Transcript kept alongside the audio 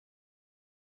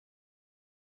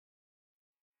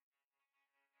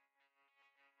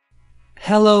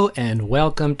Hello and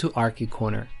welcome to Archie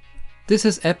Corner. This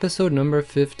is episode number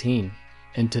 15,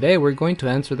 and today we're going to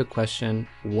answer the question,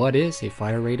 what is a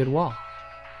fire-rated wall?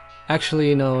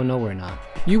 Actually, no, we're not.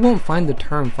 You won't find the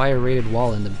term fire-rated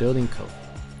wall in the building code.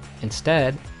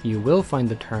 Instead, you will find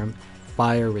the term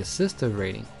fire resistive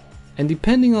rating. And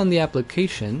depending on the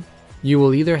application, you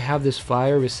will either have this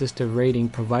fire resistive rating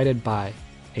provided by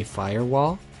a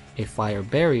firewall, a fire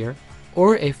barrier,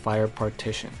 or a fire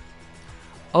partition.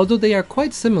 Although they are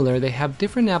quite similar, they have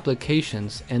different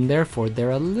applications and therefore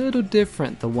they're a little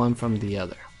different the one from the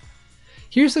other.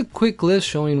 Here's a quick list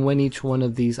showing when each one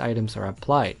of these items are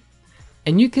applied.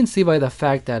 And you can see by the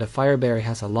fact that a fire barrier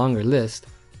has a longer list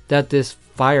that this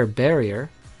fire barrier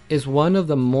is one of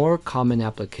the more common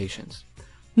applications.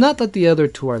 Not that the other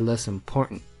two are less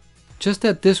important, just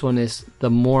that this one is the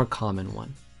more common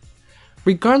one.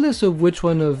 Regardless of which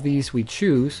one of these we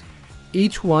choose,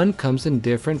 each one comes in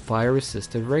different fire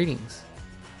resistive ratings.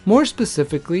 More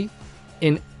specifically,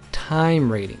 in time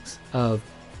ratings of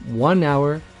 1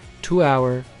 hour, 2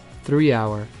 hour, 3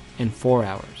 hour, and 4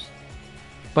 hours.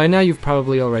 By now you've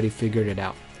probably already figured it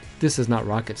out. This is not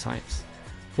rocket science.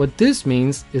 What this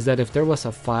means is that if there was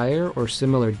a fire or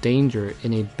similar danger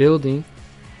in a building,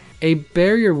 a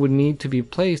barrier would need to be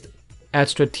placed at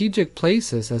strategic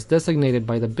places as designated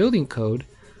by the building code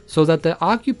so that the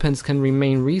occupants can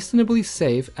remain reasonably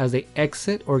safe as they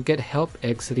exit or get help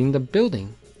exiting the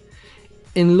building.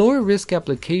 In lower risk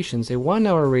applications, a 1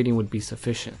 hour rating would be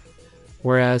sufficient,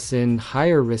 whereas in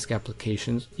higher risk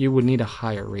applications, you would need a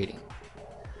higher rating.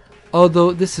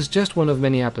 Although this is just one of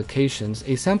many applications,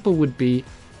 a sample would be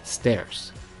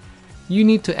stairs. You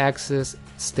need to access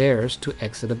stairs to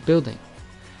exit a building.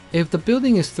 If the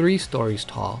building is 3 stories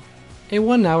tall, a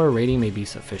 1 hour rating may be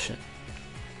sufficient.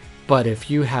 But if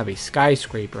you have a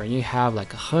skyscraper and you have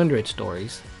like 100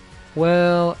 stories,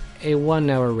 well, a 1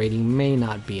 hour rating may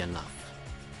not be enough.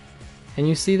 And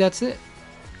you see, that's it.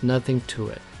 Nothing to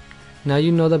it. Now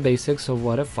you know the basics of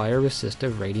what a fire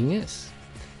resistive rating is.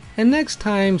 And next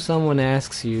time someone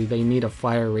asks you they need a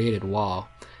fire rated wall,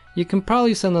 you can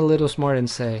probably sound a little smart and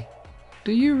say,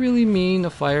 do you really mean a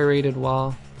fire rated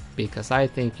wall? Because I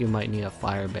think you might need a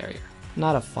fire barrier,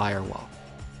 not a firewall.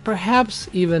 Perhaps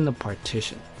even a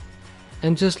partition.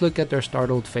 And just look at their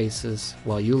startled faces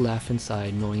while you laugh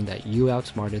inside knowing that you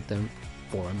outsmarted them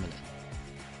for a minute.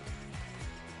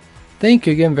 Thank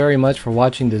you again very much for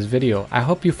watching this video. I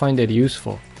hope you find it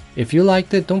useful. If you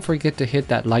liked it, don't forget to hit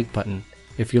that like button.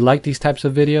 If you like these types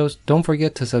of videos, don't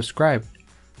forget to subscribe.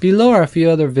 Below are a few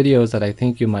other videos that I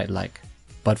think you might like.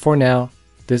 But for now,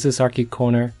 this is Archie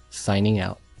Corner signing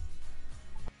out.